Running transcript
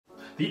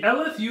The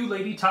LSU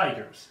Lady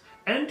Tigers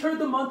entered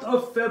the month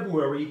of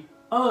February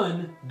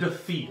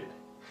undefeated,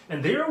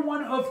 and they are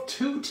one of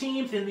 2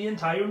 teams in the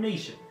entire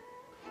nation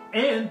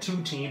and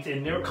 2 teams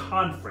in their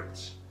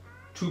conference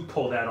to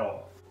pull that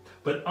off.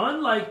 But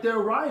unlike their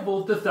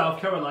rivals, the South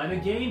Carolina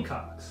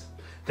Gamecocks,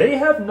 they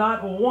have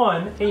not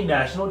won a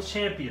national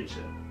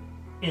championship.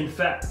 In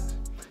fact,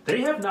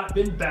 they have not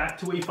been back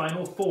to a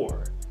Final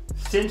Four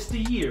since the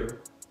year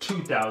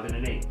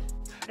 2008.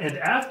 And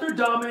after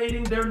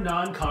dominating their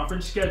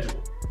non-conference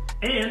schedule,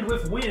 and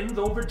with wins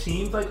over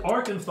teams like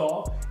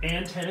Arkansas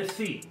and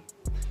Tennessee,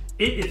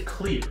 it is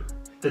clear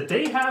that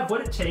they have what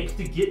it takes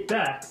to get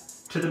back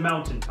to the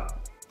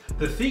mountaintop.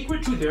 The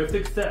secret to their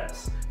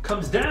success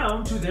comes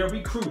down to their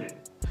recruiting,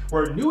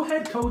 where new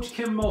head coach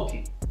Kim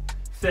Mulkey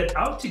set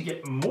out to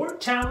get more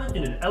talent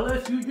in an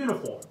LSU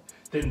uniform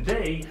than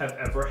they have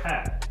ever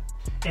had.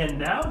 And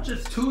now,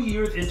 just 2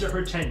 years into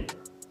her tenure,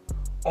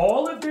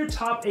 all of their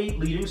top 8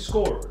 leading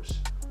scorers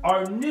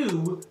are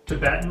new to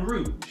Baton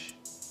Rouge,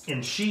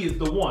 and she is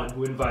the one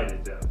who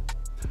invited them.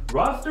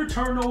 Roster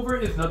turnover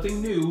is nothing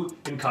new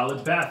in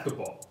college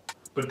basketball,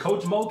 but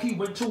Coach Mulkey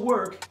went to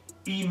work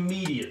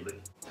immediately.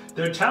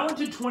 Their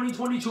talented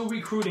 2022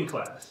 recruiting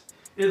class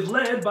is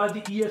led by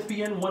the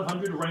ESPN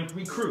 100 ranked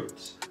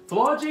recruits,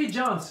 flau'jae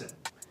Johnson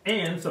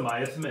and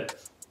Samaya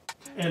Smith.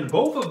 And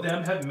both of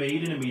them have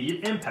made an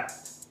immediate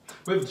impact,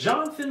 with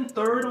Johnson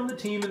 3rd on the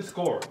team in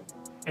scoring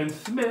and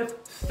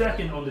Smith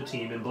 2nd on the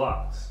team in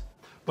blocks.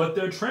 But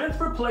their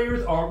transfer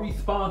players are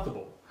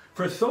responsible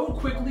for so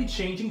quickly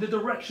changing the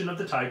direction of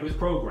the Tigers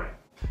program.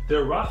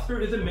 Their roster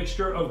is a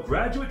mixture of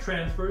graduate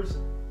transfers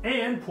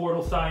and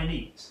portal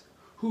signees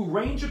who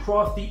range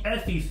across the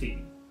SEC,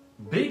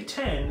 Big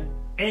Ten,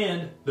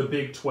 and the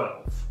Big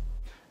 12.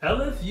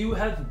 LSU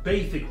has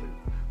basically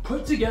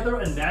put together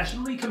a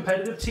nationally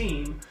competitive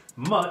team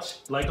much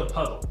like a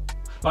puzzle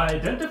by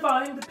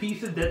identifying the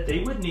pieces that they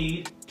would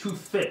need to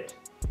fit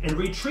and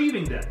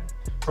retrieving them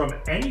from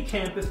any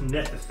campus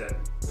necessary.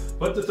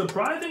 But the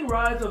surprising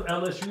rise of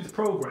LSU's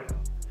program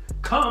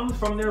comes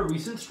from their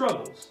recent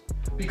struggles,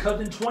 because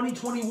in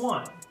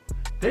 2021,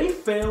 they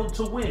failed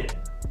to win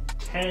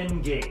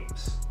 10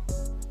 games.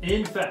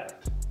 In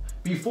fact,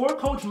 before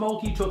Coach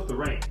Mulkey took the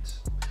reins,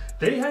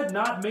 they had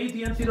not made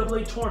the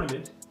NCAA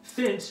tournament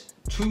since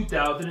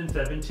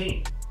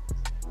 2017.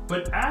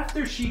 But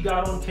after she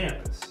got on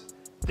campus,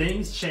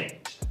 things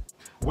changed,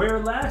 where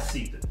last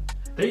season,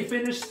 they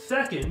finished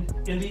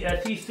 2nd in the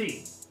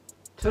SEC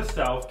to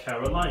South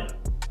Carolina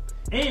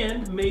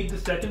and made the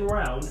 2nd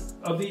round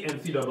of the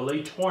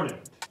NCAA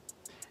tournament.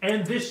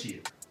 And this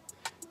year,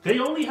 they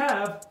only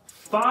have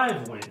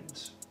 5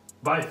 wins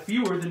by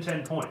fewer than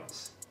 10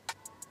 points.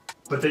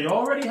 But they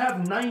already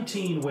have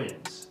 19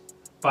 wins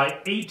by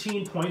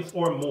 18 points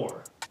or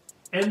more,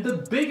 and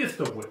the biggest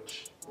of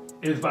which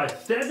is by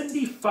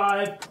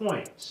 75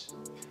 points,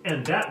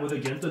 and that was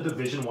against a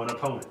Division I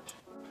opponent.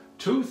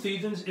 2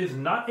 seasons is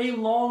not a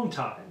long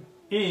time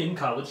in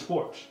college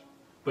sports,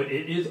 but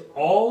it is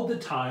all the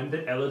time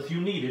that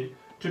LSU needed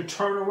to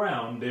turn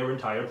around their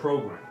entire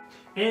program.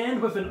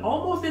 And with an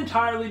almost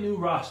entirely new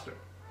roster,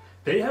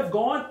 they have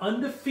gone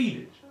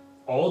undefeated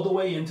all the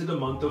way into the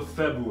month of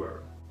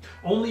February.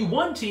 Only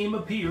one team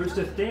appears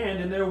to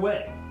stand in their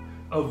way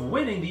of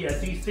winning the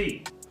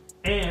SEC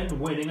and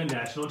winning a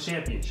national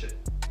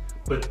championship.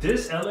 But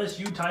this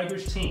LSU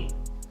Tigers team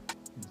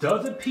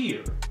does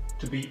appear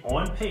to be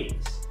on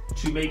pace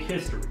to make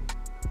history,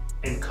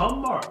 and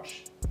come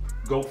March,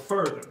 go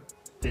further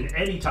than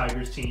any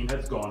Tigers team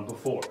has gone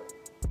before.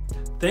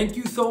 Thank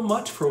you so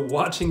much for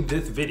watching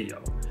this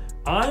video.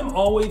 I'm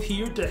always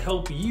here to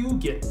help you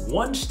get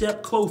one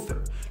step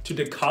closer to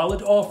the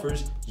college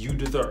offers you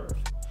deserve.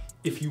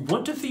 If you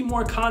want to see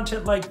more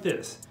content like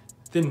this,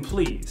 then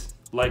please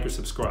like or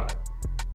subscribe.